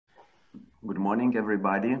Good morning,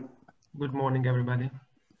 everybody. Good morning, everybody.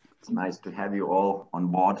 It's nice to have you all on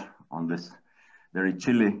board on this very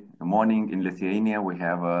chilly morning in Lithuania. We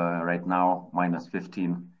have right now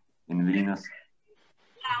 -15 in Vilnius.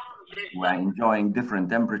 We are enjoying different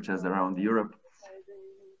temperatures around Europe.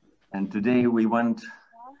 And today we want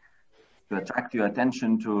to attract your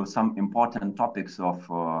attention to some important topics of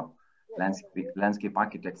landscape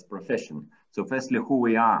architect's profession. So firstly, who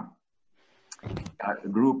we are. A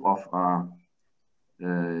group of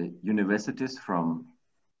universities from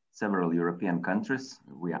several European countries.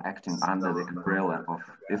 We are acting under the umbrella of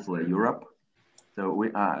IFLA Europe. So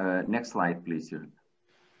we are, next slide, please.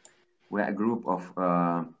 We're a group of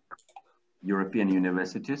European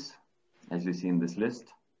universities, as you see in this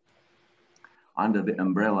list, under the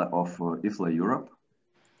umbrella of IFLA Europe.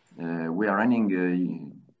 We are running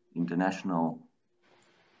an international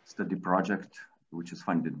study project which is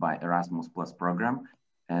funded by Erasmus Plus program.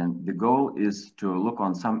 And the goal is to look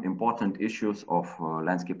on some important issues of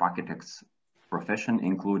landscape architects profession,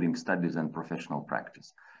 including studies and professional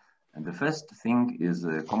practice. And the first thing is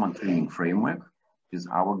a common training framework is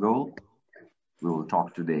our goal. We will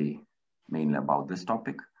talk today mainly about this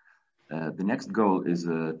topic. The next goal is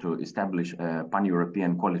to establish a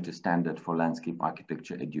pan-European quality standard for landscape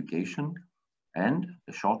architecture education. And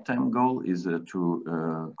the short-term goal is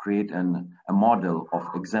to create a model of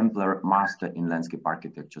exemplar master in landscape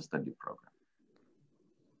architecture study program.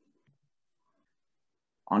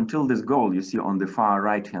 Until this goal, you see on the far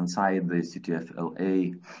right-hand side, the CTF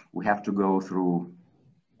LA, we have to go through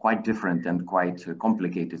quite different and quite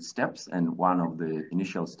complicated steps. And one of the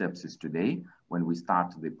initial steps is today, when we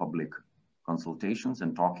start the public consultations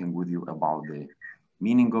and talking with you about the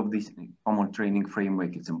meaning of this common training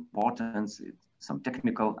framework, its importance, some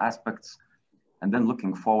technical aspects, and then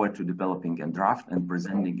looking forward to developing a draft and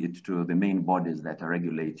presenting it to the main bodies that are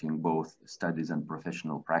regulating both studies and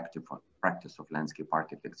professional practice of landscape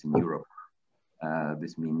architects in Europe.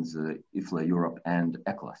 This means IFLA Europe and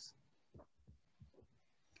ECLAS.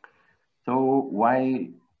 So why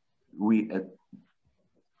we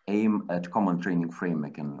aim at common training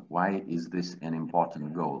framework, and why is this an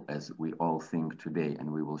important goal, as we all think today,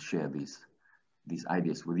 and we will share these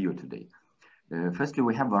ideas with you today. Firstly,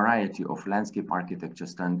 we have a variety of landscape architecture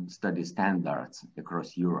study standards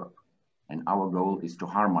across Europe, and our goal is to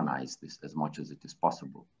harmonize this as much as it is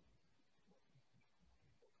possible.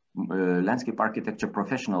 Landscape architecture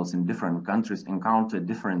professionals in different countries encounter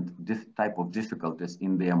different type of difficulties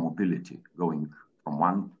in their mobility, going from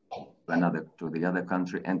one to the other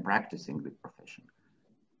country and practicing the profession.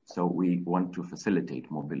 So we want to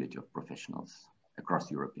facilitate mobility of professionals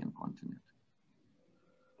across European continent.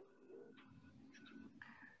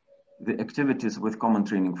 The activities with common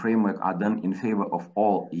training framework are done in favor of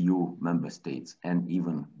all EU member states and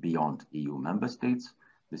even beyond EU member states.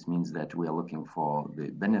 This means that we are looking for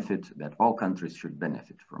the benefit that all countries should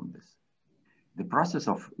benefit from this. The process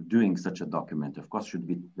of doing such a document, of course, should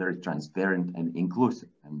be very transparent and inclusive.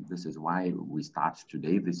 And this is why we start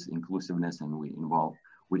today this inclusiveness, and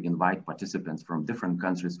we invite participants from different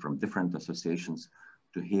countries, from different associations,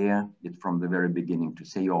 to hear it from the very beginning, to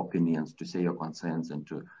say your opinions, to say your concerns, and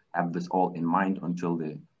to have this all in mind until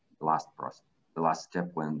the last process, the last step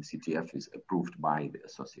when CTF is approved by the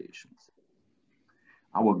associations.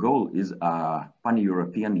 Our goal is a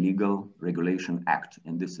pan-European legal regulation act.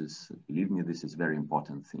 And this is, believe me, this is a very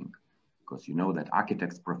important thing, because you know that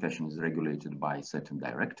architect's profession is regulated by a certain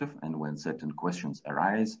directive. And when certain questions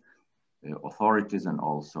arise, authorities and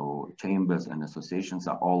also chambers and associations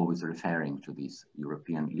are always referring to this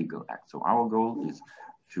European legal act. So our goal is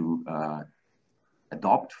to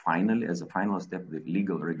adopt finally, as a final step, the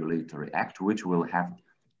legal regulatory act, which will have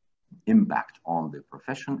impact on the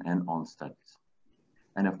profession and on studies.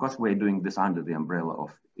 And of course, we're doing this under the umbrella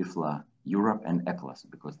of IFLA Europe and ECLAS,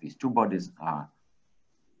 because these two bodies are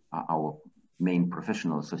our main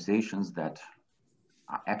professional associations that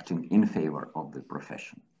are acting in favor of the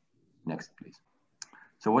profession. Next, please.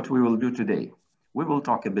 So what we will do today, we will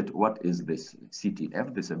talk a bit what is this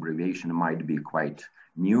CTF. This abbreviation might be quite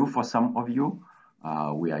new for some of you.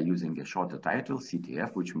 We are using a shorter title,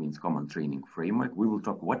 CTF, which means Common Training Framework. We will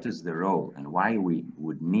talk what is the role and why we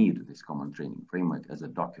would need this Common Training Framework as a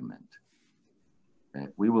document.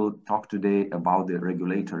 We will talk today about the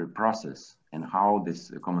regulatory process and how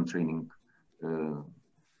this Common Training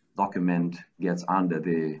document gets under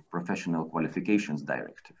the Professional Qualifications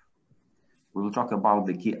Directive. We will talk about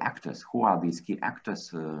the key actors. Who are these key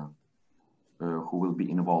actors who will be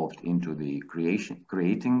involved into the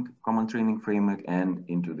creating common training framework and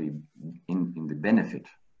into the benefit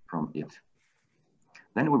from it.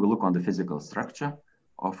 Then we will look on the physical structure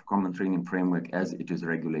of Common Training Framework as it is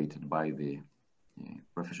regulated by the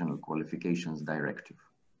Professional Qualifications Directive.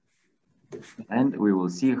 And we will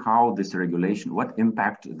see how this regulation, what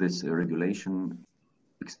impact this regulation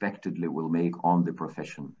expectedly will make on the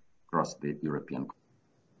profession across the European.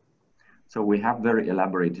 So we have very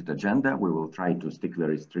elaborated agenda. We will try to stick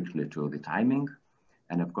very strictly to the timing.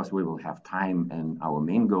 And of course, we will have time, and our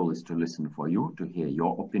main goal is to listen for you, to hear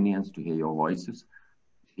your opinions, to hear your voices,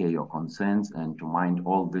 to hear your concerns, and to mind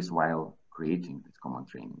all this while creating this common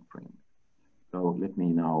training framework. So let me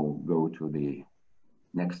now go to the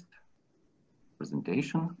next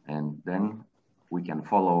presentation, and then we can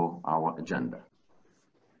follow our agenda.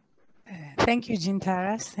 Thank you,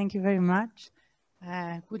 Gintaras. Thank you very much.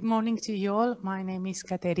 Good morning to you all. My name is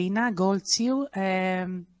Katerina Goltsiou.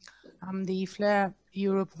 I'm the IFLA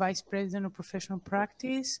Europe Vice President of Professional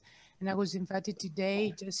Practice, and I was invited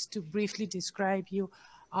today just to briefly describe you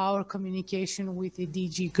our communication with the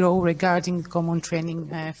DG GROW regarding the Common Training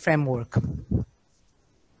Framework.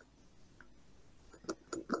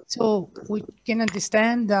 So we can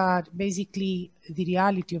understand that basically the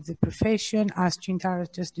reality of the profession, as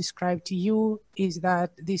Gintaras just described to you, is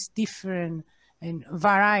that this different and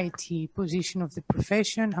variety position of the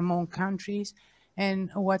profession among countries and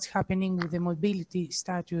what's happening with the mobility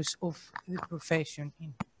status of the profession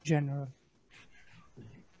in general.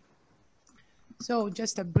 So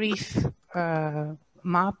just a brief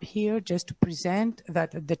map here just to present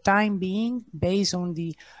that at the time being, based on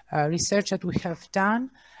the research that we have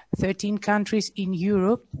done, 13 countries in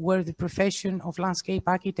Europe where the profession of landscape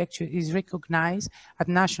architecture is recognized at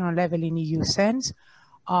national level in EU sense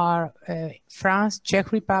are France,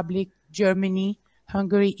 Czech Republic, Germany,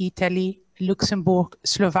 Hungary, Italy, Luxembourg,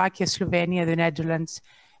 Slovakia, Slovenia, the Netherlands,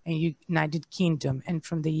 and United Kingdom. And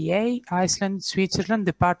from the EA, Iceland, Switzerland,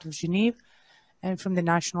 the part of Geneva, and from the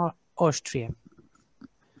national Austria.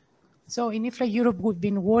 So in IFLA Europe, we've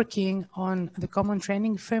been working on the Common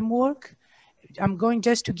Training Framework. I'm going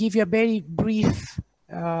just to give you a very brief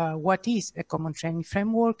what is a Common Training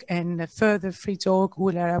Framework, and further Fritz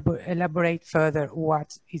will elaborate further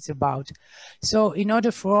what it's about. So in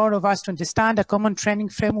order for all of us to understand a Common Training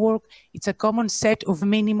Framework, it's a common set of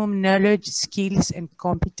minimum knowledge, skills, and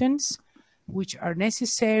competence which are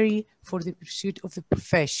necessary for the pursuit of the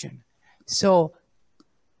profession. So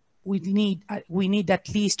we need at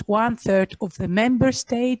least 1/3 of the member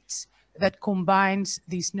states that combines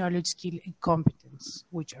this knowledge, skill, and competence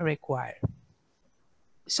which are required.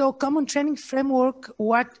 So Common Training Framework,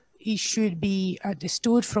 what it should be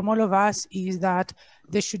understood from all of us is that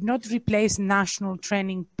they should not replace national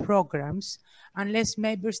training programs unless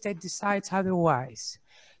member state decides otherwise.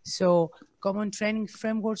 So Common Training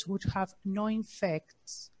Frameworks would have no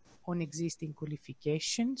effects on existing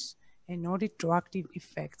qualifications and no retroactive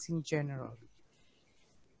effects in general.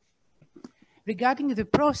 Regarding the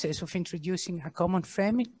process of introducing a common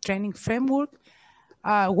training framework,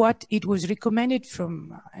 what it was recommended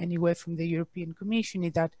from anywhere from the European Commission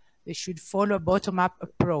is that they should follow a bottom-up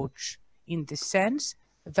approach in the sense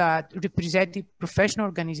that representative professional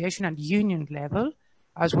organization and union level,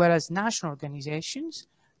 as well as national organizations,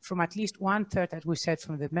 from at least 1/3, as we said,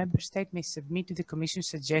 from the member state may submit to the Commission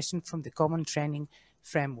suggestion from the Common Training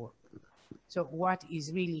Framework. So what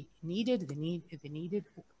is really needed?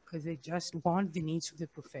 They just want the needs of the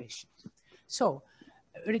profession. So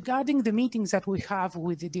regarding the meetings that we have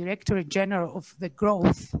with the Directorate General of the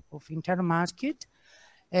Growth of Internal Market,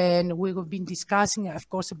 and we have been discussing, of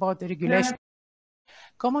course, about the regulation.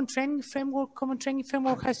 Common Training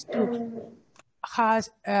Framework has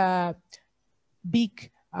a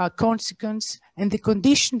big consequence, and the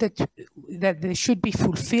condition that they should be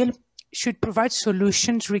fulfilled should provide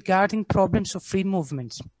solutions regarding problems of free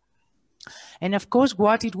movement. And of course,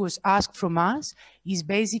 what it was asked from us is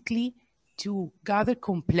basically to gather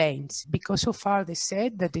complaints, because so far they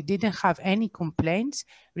said that they didn't have any complaints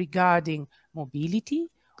regarding mobility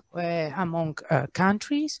among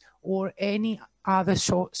countries or any other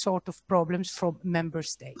sort of problems from member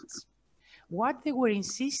states. What they were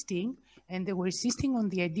insisting, and they were insisting on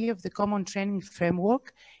the idea of the Common Training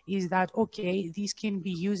Framework, is that, okay, this can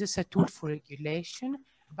be used as a tool for regulation,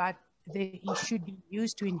 but it should be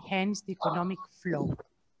used to enhance the economic flow.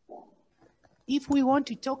 If we want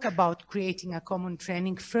to talk about creating a Common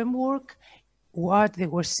Training Framework, what they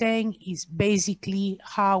were saying is basically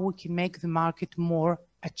how we can make the market more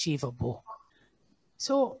achievable.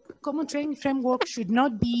 So Common Training Framework should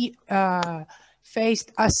not be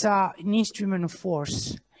faced as an instrument of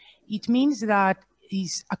force. It means that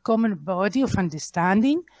it's a common body of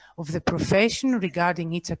understanding of the profession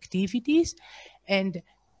regarding its activities, and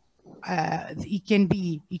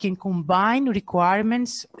it can combine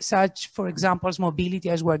requirements such, for example, as mobility,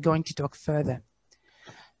 as we're going to talk further.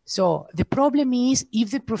 So the problem is,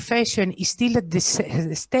 if the profession is still at the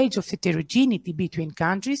stage of heterogeneity between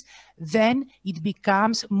countries, then it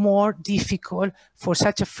becomes more difficult for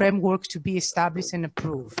such a framework to be established and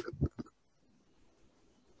approved.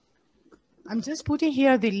 I'm just putting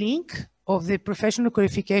here the link of the Professional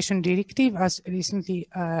Qualification Directive as recently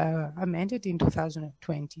amended in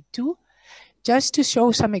 2022, just to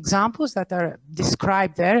show some examples that are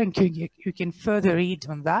described there, and you can further read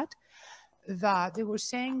on that. That they were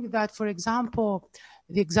saying that, for example,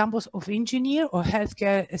 the examples of engineer or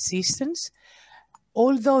healthcare assistants,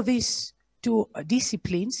 although these two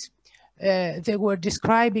disciplines, they were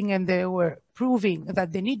describing and they were proving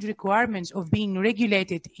that they need requirements of being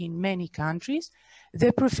regulated in many countries,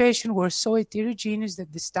 their profession were so heterogeneous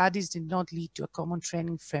that the studies did not lead to a common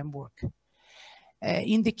training framework.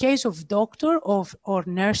 In the case of doctor or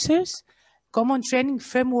nurses, common training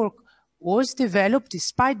framework was developed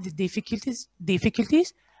despite the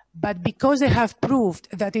difficulties, but because they have proved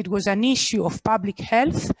that it was an issue of public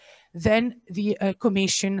health, then the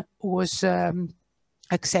commission was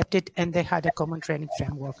accepted and they had a common training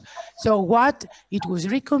framework. So what it was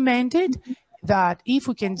recommended, that if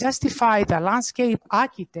we can justify the landscape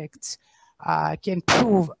architects can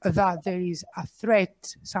prove that there is a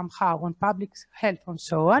threat somehow on public health and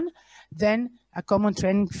so on, then a common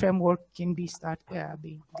training framework can be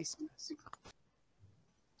being discussed.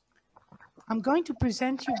 I'm going to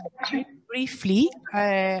present you briefly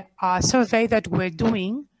a survey that we're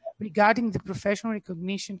doing regarding the professional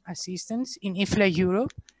recognition assistance in IFLA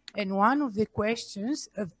Europe. And one of the questions,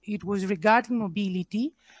 it was regarding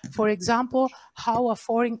mobility. For example, how a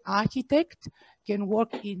foreign architect can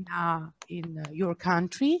work in your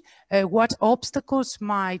country, what obstacles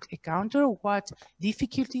might encounter, what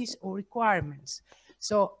difficulties or requirements.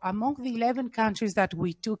 So among the 11 countries that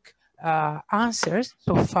we took answers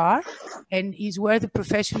so far, and is where the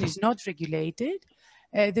profession is not regulated,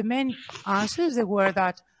 the main answers were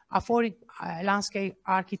that a foreign landscape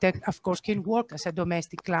architect, of course, can work as a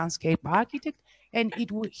domestic landscape architect, and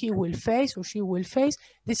he will face or she will face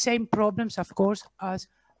the same problems, of course, as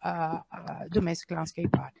domestic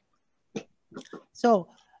landscape architect. So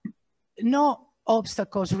no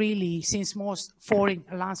obstacles really, since most foreign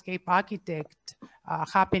landscape architects are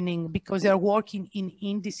happening because they're working in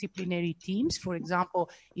interdisciplinary teams, for example,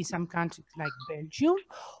 in some countries like Belgium,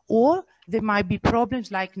 or there might be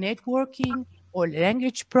problems like networking or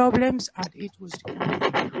language problems, and it was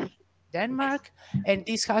Denmark, and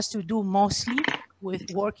this has to do mostly with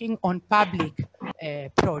working on public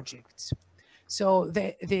projects. So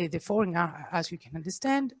the foreign, as you can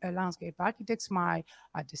understand, landscape architects might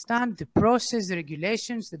understand the process, the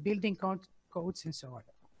regulations, the building codes, and so on.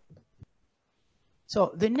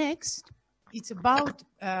 So the next, it's about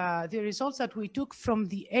the results that we took from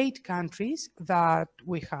the 8 countries that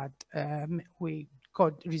we had, we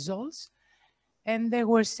got results. And they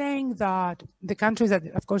were saying that the countries that,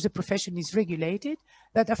 of course, the profession is regulated,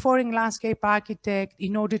 that a foreign landscape architect,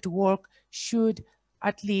 in order to work, should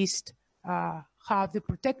at least have the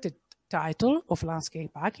protected title of landscape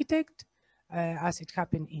architect, as it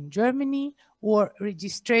happened in Germany, or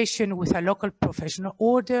registration with a local professional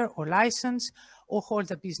order or license, or hold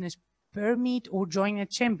a business permit, or join a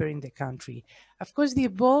chamber in the country. Of course, the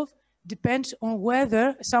above depends on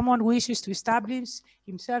whether someone wishes to establish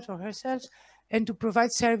himself or herself and to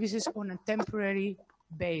provide services on a temporary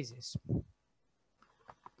basis.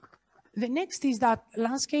 The next is that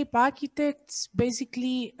landscape architects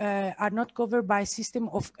basically are not covered by a system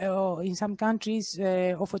of, in some countries,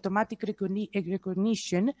 of automatic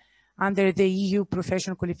recognition under the EU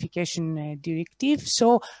Professional Qualification Directive.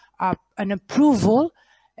 So an approval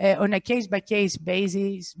on a case-by-case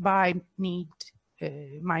basis might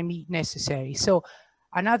be necessary. So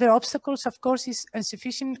another obstacle, of course, is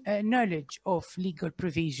insufficient knowledge of legal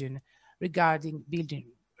provision regarding building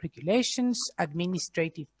regulations,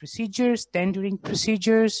 administrative procedures, tendering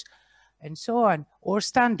procedures, and so on, or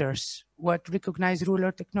standards, what recognize rule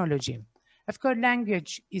or technology. Of course,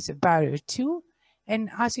 language is a barrier too, and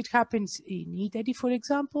as it happens in Italy, for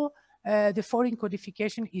example, the foreign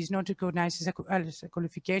qualification is not recognized as a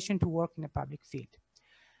qualification to work in a public field.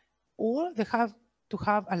 Or they have to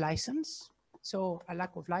have a license, so a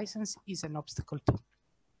lack of license is an obstacle too.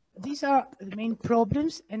 These are the main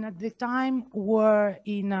problems, and at the time we're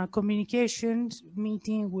in a communications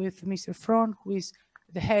meeting with Mr. Front, who is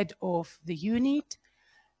the head of the unit,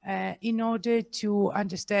 in order to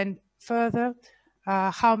understand further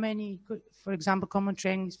how many, for example, common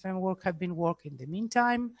training framework have been worked in the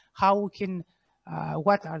meantime, how we can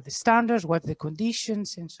what are the standards, what are the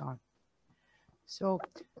conditions, and so on. So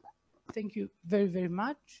thank you very, very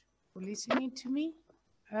much for listening to me.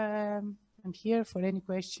 I'm here for any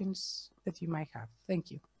questions that you might have.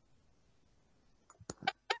 Thank you.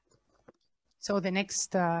 So the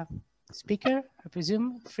next speaker, I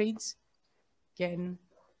presume, Fritz, can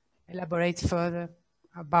elaborate further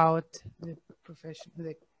about the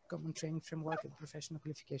Common Training Framework and Professional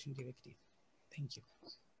Qualification Directive. Thank you.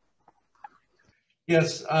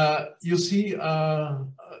 Yes, you see,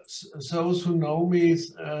 those who know me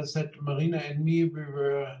said Marina and me, we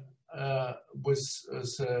were with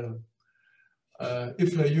the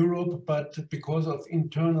IFLA Europe, but because of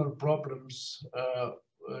internal problems,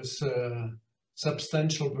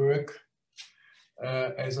 substantial work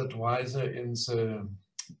as advisor in the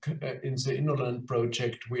InnoLAND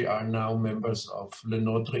project, we are now members of the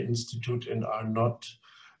NOTRE Institute and are not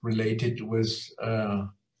related with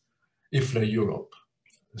IFLA Europe.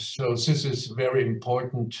 So this is very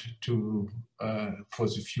important to for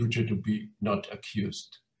the future to be not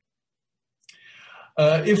accused.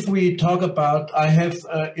 If we talk about, I have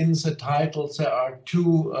in the title, there are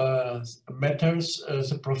two matters,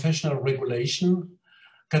 the professional regulation.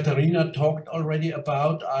 Katerina talked already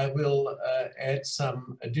about, I will add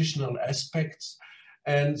some additional aspects,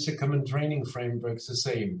 and the common training framework the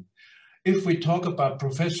same. If we talk about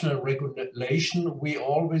professional regulation, we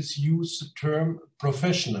always use the term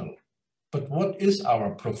professional. But what is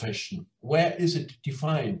our profession? Where is it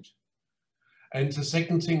defined? And the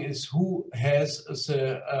second thing is who has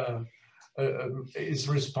is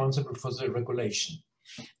responsible for the regulation.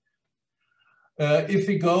 If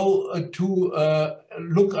we go to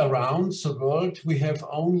look around the world, we have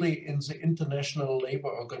only in the International Labour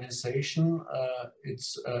Organization,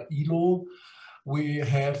 it's ILO, we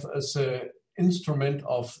have the instrument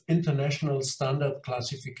of International Standard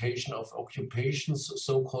Classification of Occupations,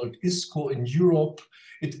 so-called ISCO in Europe.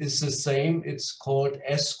 It is the same, it's called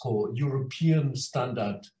ESCO, European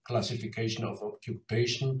Standard Classification of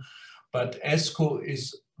Occupation, but ESCO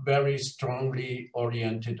is very strongly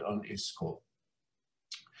oriented on ISCO.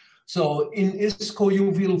 So in ISCO you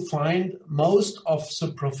will find most of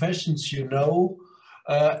the professions you know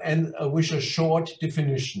and with a short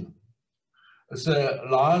definition. The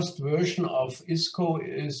last version of ISCO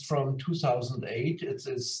is from 2008. It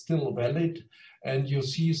is still valid, and you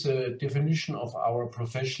see the definition of our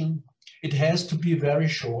profession. It has to be very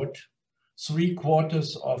short,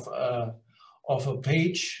 3/4 of a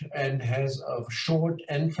page, and has a short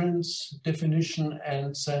entrance definition,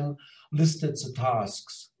 and then listed the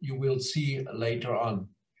tasks you will see later on.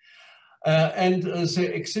 And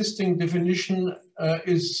the existing definition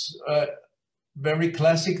is very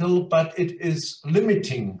classical, but it is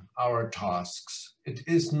limiting our tasks. It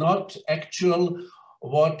is not actual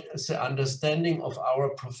what the understanding of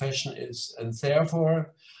our profession is. And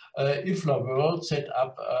therefore, IFLA World set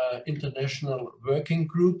up an international working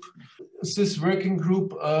group. This working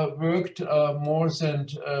group worked more than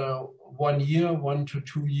 1 year, 1 to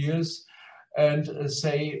 2 years, and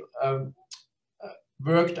they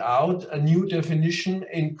worked out a new definition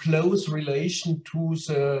in close relation to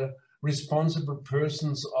the responsible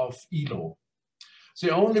persons of ILO. The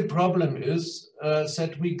only problem is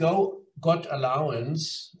that we got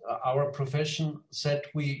allowance, our profession, that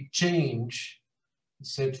we change,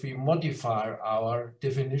 that we modify our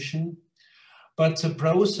definition, but the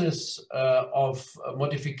process of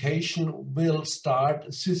modification will start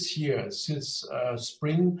this year, this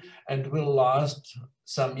spring, and will last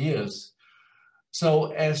some years.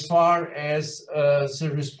 So as far as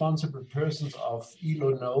the responsible persons of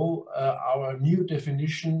ILO know, our new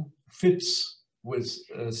definition fits with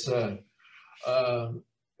the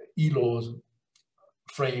ILO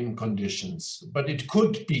frame conditions, but it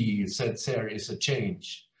could be that there is a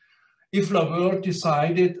change. IFLA World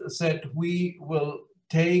decided that we will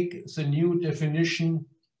take the new definition,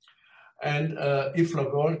 and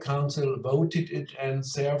IFLA World Council voted it, and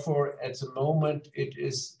therefore at the moment it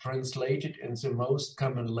is translated in the most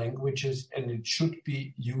common languages, and it should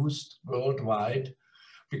be used worldwide,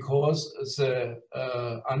 because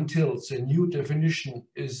until the new definition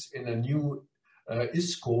is in a new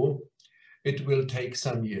ISCO, it will take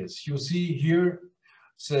some years. You see here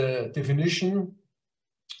the definition.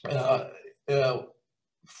 The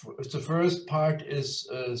first part is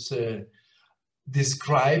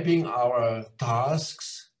describing our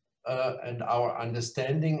tasks and our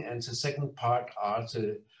understanding, and the second part are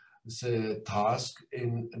the task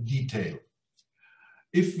in detail.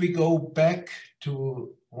 If we go back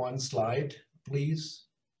to one slide, please.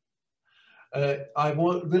 I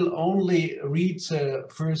will only read the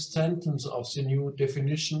first sentence of the new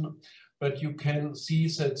definition. but you can see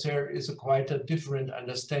that there is quite a different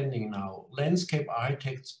understanding now. Landscape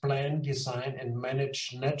architects plan, design, and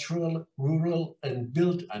manage natural, rural, and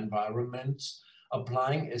built environments,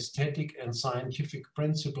 applying aesthetic and scientific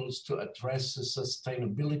principles to address the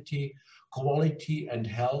sustainability, quality, and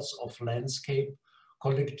health of landscape,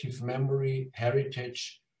 collective memory,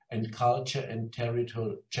 heritage, and culture and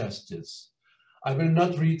territorial justice. I will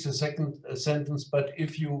not read the second sentence, but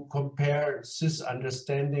if you compare this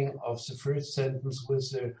understanding of the first sentence with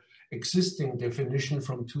the existing definition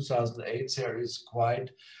from 2008, there is quite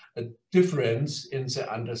a difference in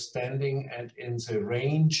the understanding and in the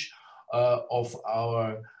range of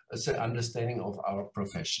the understanding of our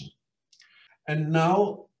profession. And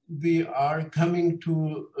now we are coming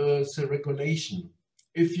to the regulation.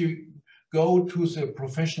 If you go to the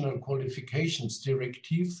Professional Qualifications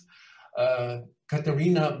Directive,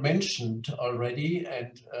 Katerina mentioned already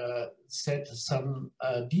and said some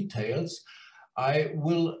details. I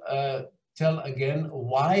will tell again,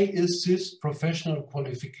 why is this Professional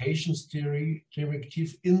Qualifications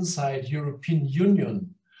Directive inside European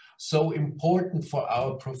Union so important for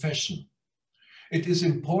our profession? It is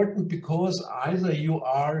important because either you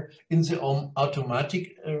are in the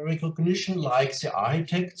automatic recognition, like the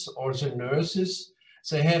architects or the nurses,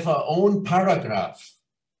 they have their own paragraph,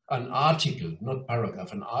 an article, not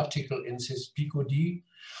paragraph, an article in this PDQ.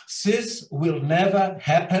 This will never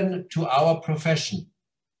happen to our profession.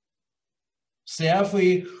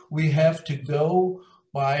 Therefore, we have to go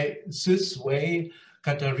by this way.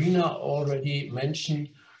 Katerina already mentioned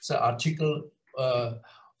the article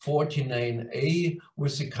 49A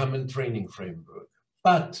with the common training framework.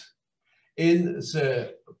 But in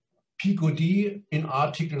the PDQ, in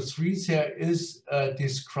Article 3, there is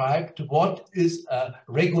described what is a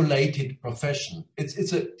regulated profession.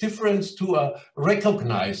 It's a difference to a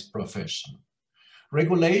recognized profession.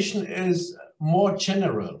 Regulation is more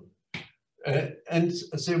general. And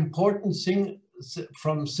the important thing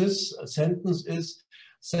from this sentence is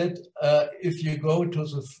that if you go to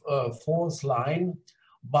the fourth line,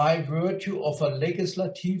 by virtue of a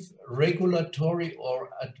legislative, regulatory, or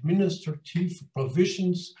administrative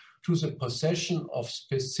provisions to the possession of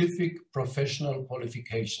specific professional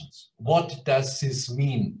qualifications. What does this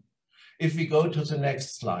mean? If we go to the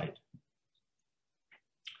next slide,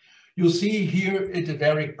 you see here it is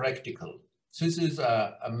very practical. This is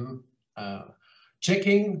a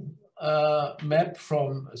checking map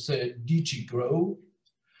from the DG GROW,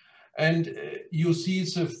 and you see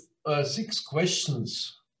the 6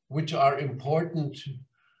 questions which are important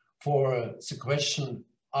for the question,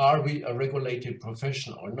 are we a regulated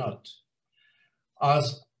profession or not?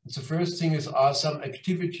 The first thing is, are some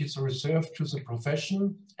activities reserved to the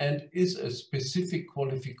profession, and is a specific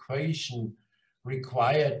qualification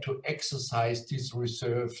required to exercise these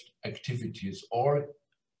reserved activities, or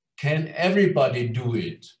can everybody do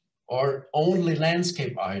it, or only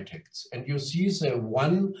landscape architects? And you see the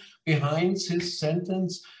one behind this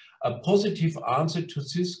sentence. A positive answer to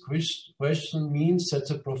this question means that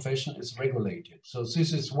the profession is regulated. So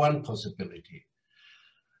this is one possibility.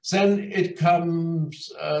 Then it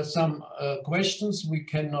comes some questions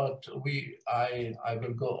I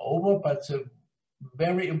will go over, but the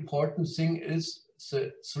very important thing is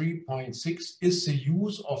the 3.6 is the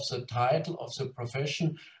use of the title of the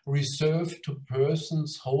profession reserved to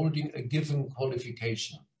persons holding a given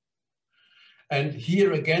qualification. And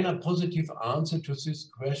here again, a positive answer to this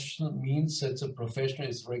question means that the profession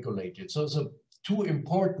is regulated. So the 2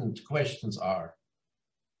 important questions are,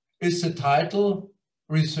 is the title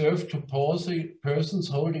reserved to persons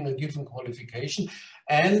holding a given qualification?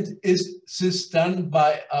 And is this done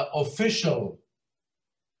by an official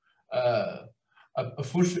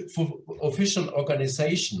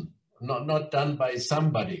organization, not done by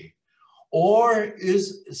somebody? Or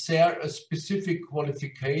is there a specific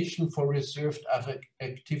qualification for reserved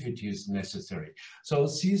activities necessary? So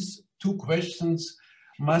these 2 questions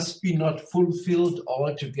must be not fulfilled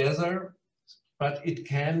altogether, but it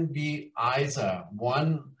can be either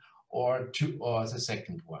one or 2 or the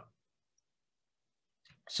second one.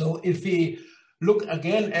 So if we look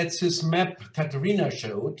again at this map Katerina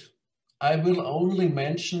showed, I will only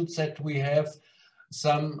mention that we have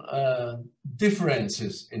some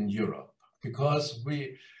differences in Europe, because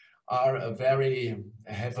we are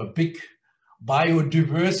have a big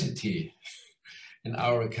biodiversity in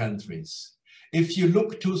our countries. If you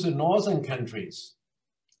look to the northern countries,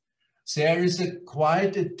 there is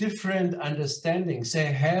quite a different understanding.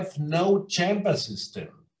 They have no chamber system,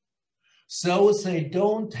 so they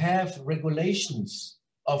don't have regulations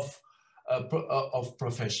of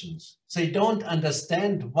professions. They don't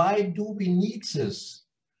understand, why do we need this?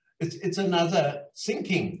 It's another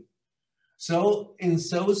thinking. So in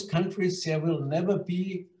those countries, there will never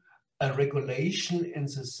be a regulation in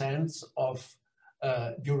the sense of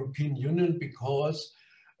European Union, because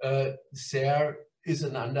there is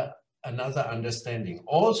another understanding.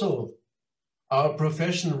 Also, our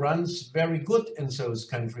profession runs very good in those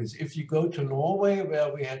countries. If you go to Norway,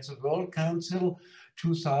 where we had the World Council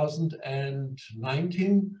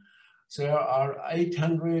 2019, there are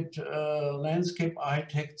 800 landscape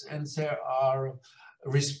architects, and there are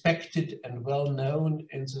respected and well known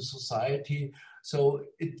in the society. So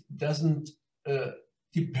it doesn't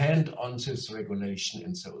depend on this regulation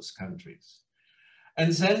in those countries.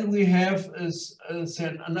 And then we have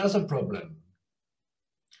another problem.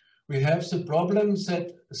 We have the problem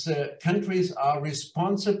that the countries are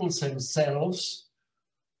responsible themselves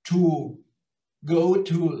to go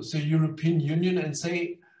to the European Union and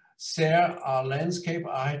say there are landscape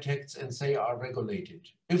architects and they are regulated.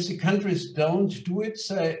 If the countries don't do it,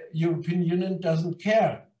 the European Union doesn't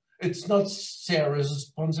care. It's not their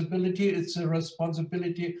responsibility, it's the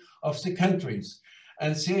responsibility of the countries.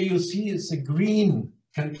 And there you see it's a green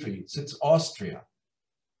country, it's Austria.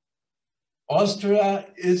 Austria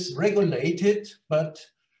is regulated,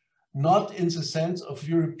 but not in the sense of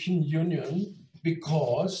European Union,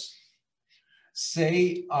 because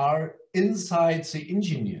they are inside the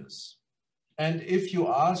engineers. And if you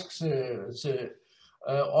ask the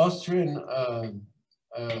Austrian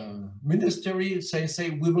ministry, they say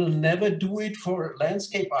we will never do it for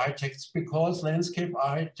landscape architects, because landscape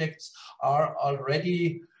architects are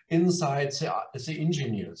already inside the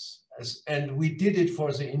engineers, and we did it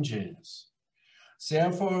for the engineers.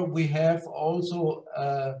 Therefore, we have also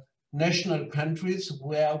national countries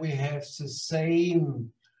where we have the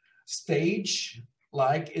same stage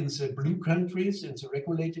like in the blue countries, in the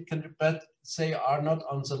regulated countries, but they are not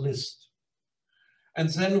on the list. And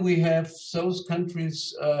then we have those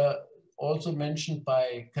countries also mentioned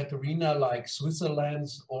by Katerina, like Switzerland,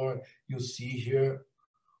 or you see here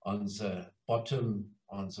on the bottom,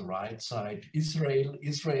 on the right side, Israel.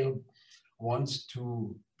 Israel wants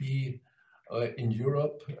to be in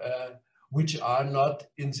Europe, which are not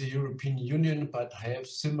in the European Union, but have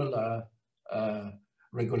similar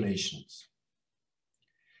regulations.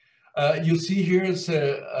 You see here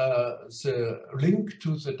the link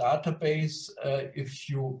to the database if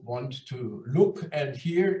you want to look, and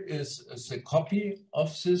here is the copy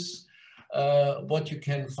of this, what you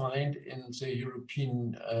can find in the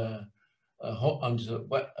European, on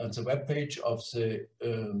the web page of the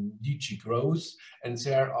DG Growth, and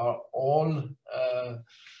there are all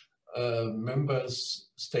member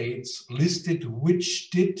states listed which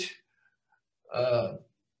did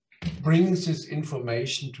brings this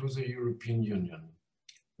information to the European Union.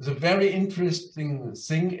 The very interesting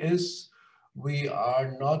thing is we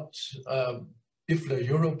are not, IFLA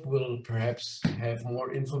Europe will perhaps have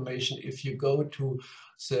more information. If you go to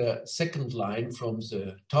the second line from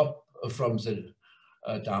the top, from the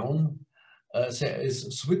down, there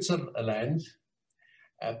is Switzerland,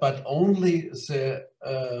 but only the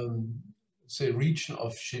region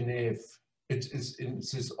of Genève, it is in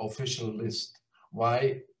this official list.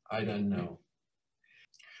 Why? I don't know.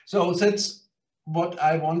 So that's what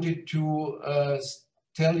I wanted to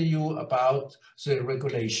tell you about the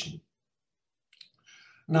regulation.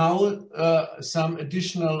 Now, some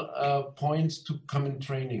additional points to Common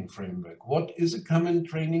Training Framework. What is a Common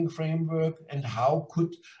Training Framework, and how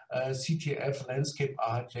could CTF landscape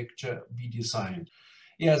architecture be designed?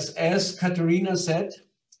 Yes, as Katerina said,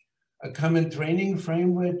 a Common Training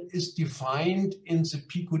Framework is defined in the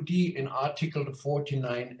PDQ in Article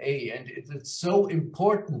 49A, and it is so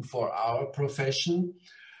important for our profession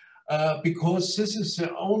because this is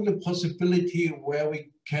the only possibility where we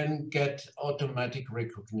can get automatic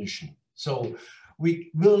recognition. So we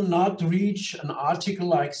will not reach an article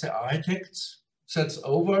like the architects, that's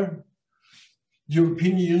over.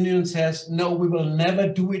 European Union says, no, we will never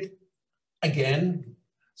do it again.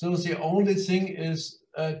 So the only thing is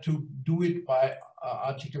to do it by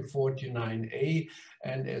Article 49A,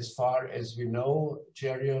 and as far as we know,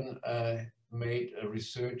 Jerion made a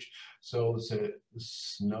research, so the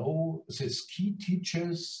ski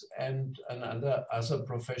teachers and another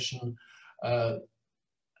profession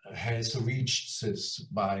has reached this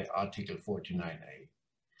by Article 49A.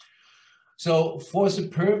 So for the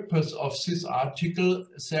purpose of this article,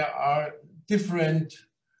 there are different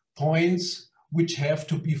points which have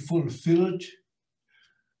to be fulfilled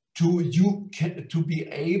to be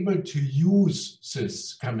able to use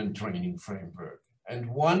this Common Training Framework. And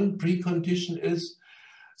one precondition is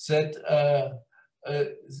that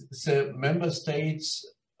the member states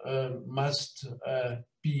must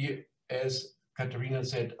be, as Katerina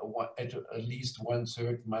said, at least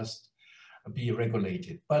 1/3 must be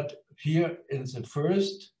regulated. But here in the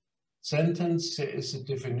first sentence, there is a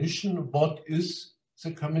definition. What is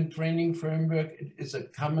the common training framework? It is a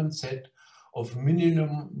common set of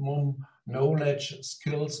minimum knowledge,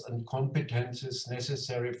 skills, and competences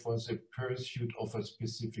necessary for the pursuit of a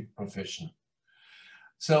specific profession.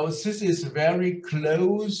 So this is very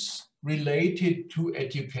close related to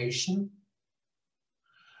education.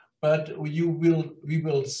 But we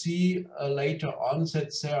will see later on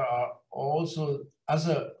that there are also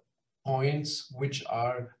other points which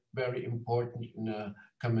are very important in a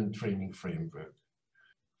common training framework.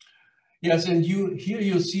 Yes, and here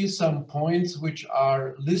you see some points which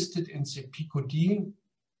are listed in the PDQ.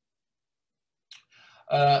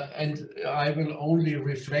 And I will only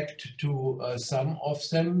reflect to some of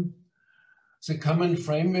them. The common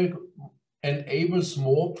framework enables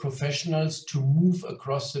more professionals to move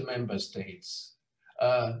across the member states.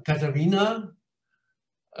 Katerina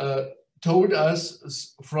told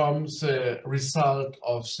us from the result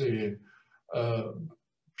of the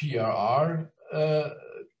PRR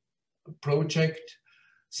project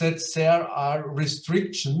that there are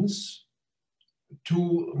restrictions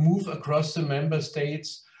to move across the member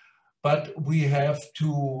states, but we have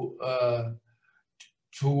to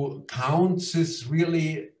count this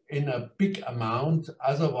really in a big amount.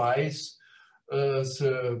 Otherwise,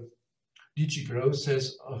 the DG Growth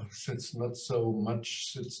says, oh, that's not so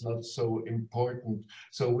much, it's not so important.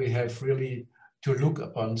 So we have really to look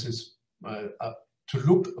upon this,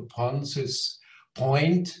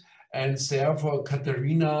 point, and therefore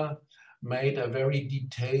Katerina made a very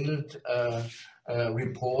detailed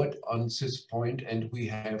report on this point, and we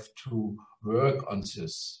have to work on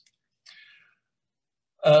this.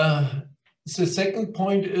 The second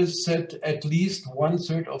point is that at least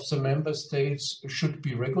 1/3 of the member states should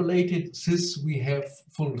be regulated. This we have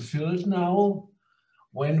fulfilled now.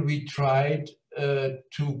 When we tried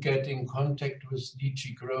to get in contact with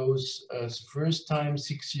DG Growth the first time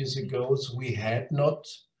 6 years ago, we had not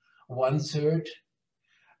 1/3.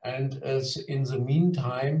 And as in the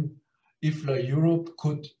meantime, IFLA Europe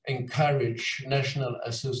could encourage national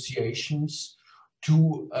associations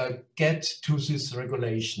to get to this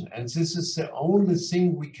regulation. And this is the only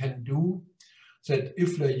thing we can do, that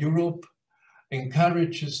IFLA Europe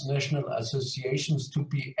encourages national associations to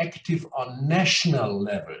be active on national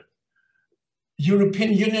level.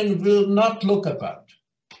 European Union will not look about.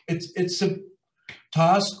 It's a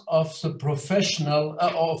task of the professional,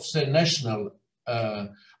 of the national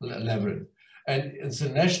level. And at the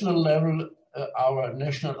national level, our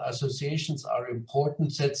national associations are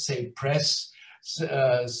important, that they press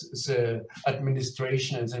the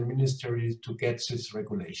administration and the ministry to get these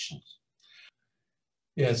regulations.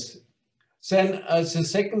 Yes. Then the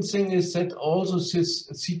second thing is that also this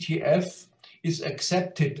CTF is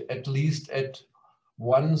accepted at least at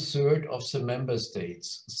 1/3 of the member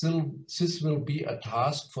states. Still, this will be a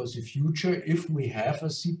task for the future if we have a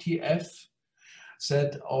CTF,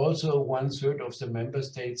 that also 1/3 of the member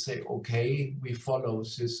states say, okay, we follow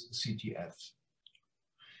this CTF.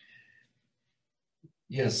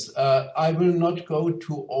 Yes, I will not go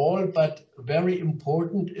to all, but very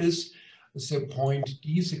important is the point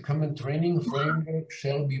D, the common training framework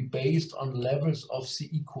shall be based on levels of the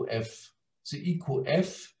EQF. The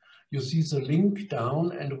EQF, you see the link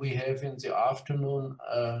down, and we have in the afternoon,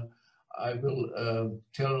 I will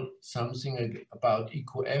tell something about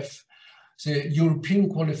EQF. The European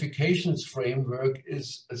Qualifications Framework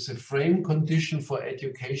is a frame condition for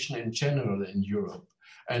education in general in Europe.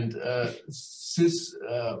 And this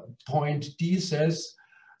point D says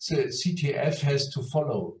the CTF has to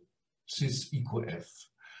follow this EQF.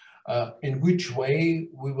 In which way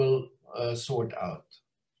we will sort out.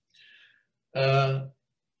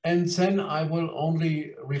 And then I will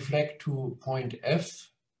only reflect to point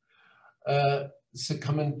F. The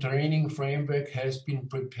common training framework has been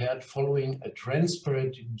prepared following a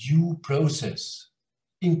transparent due process,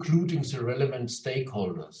 including the relevant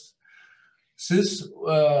stakeholders. This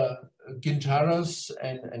Gintaras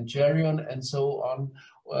and Gerion and so on,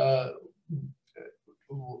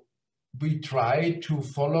 we try to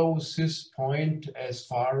follow this point as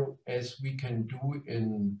far as we can do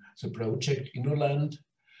in the project InnoLAND,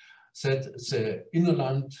 that the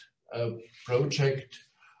InnoLAND project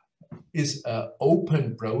is an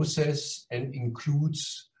open process and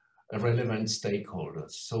includes relevant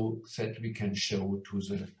stakeholders, so that we can show to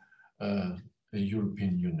the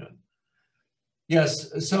European Union. Yes,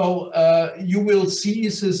 so you will see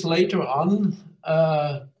this later on.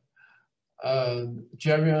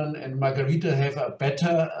 Gerion and Margarita have a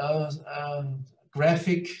better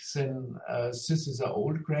graphic, then this is an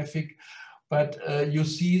old graphic. But you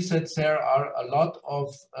see that there are a lot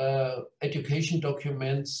of education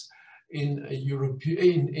documents in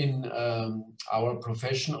our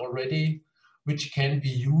profession already, which can be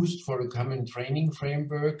used for a common training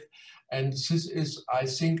framework. And this is, I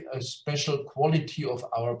think, a special quality of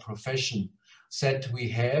our profession, that we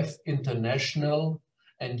have international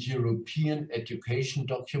and European education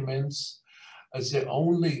documents. The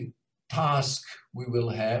only task we will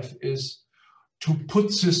have is to put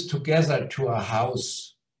this together to a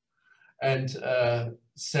house and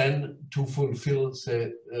then to fulfill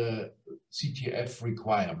the CTF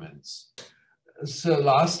requirements. So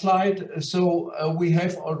last slide. So we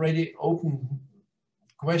have already open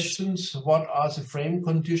questions. What are the frame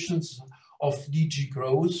conditions of DG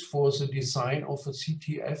growth for the design of a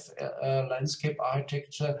CTF landscape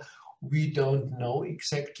architecture? We don't know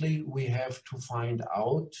exactly. We have to find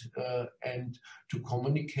out and to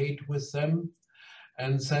communicate with them.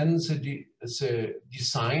 And then the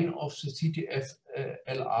design of the CTF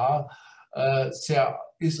LR, there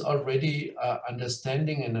is already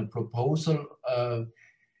understanding and a proposal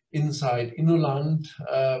inside InnoLAND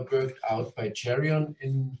worked out by Cherion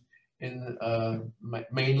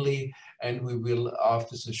mainly, and we will,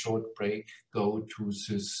 after the short break, go to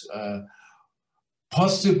this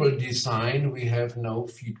possible design. We have no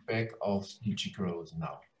feedback of DG growth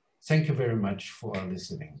now. Thank you very much for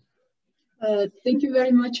listening. Thank you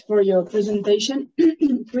very much for your presentation.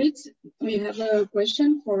 Fritz, we have a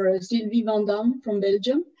question for Sylvie Van Dam from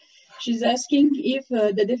Belgium. She's asking if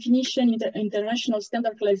the definition international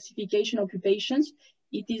standard classification occupations,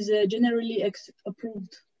 it is generally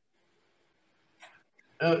approved.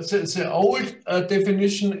 The old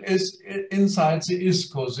definition is inside the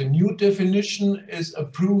ISCO. The new definition is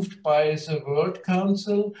approved by the World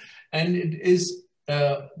Council, and it is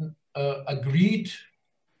agreed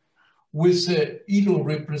with the ILO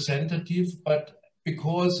representative, but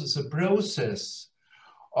because the process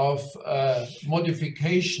of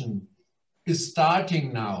modification is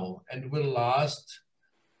starting now and will last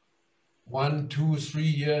 1, 2, 3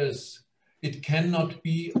 years, it cannot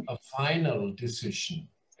be a final decision.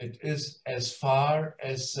 It is as far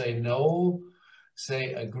as they know,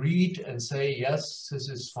 they agreed and say, yes, this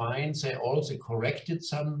is fine. They also corrected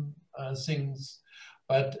some things,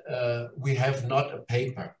 but we have not a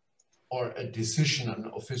paper or a decision,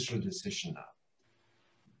 an official decision now.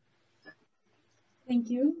 Thank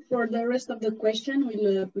you. For the rest of the question,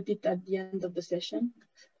 we'll put it at the end of the session,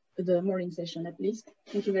 the morning session at least.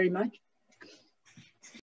 Thank you very much.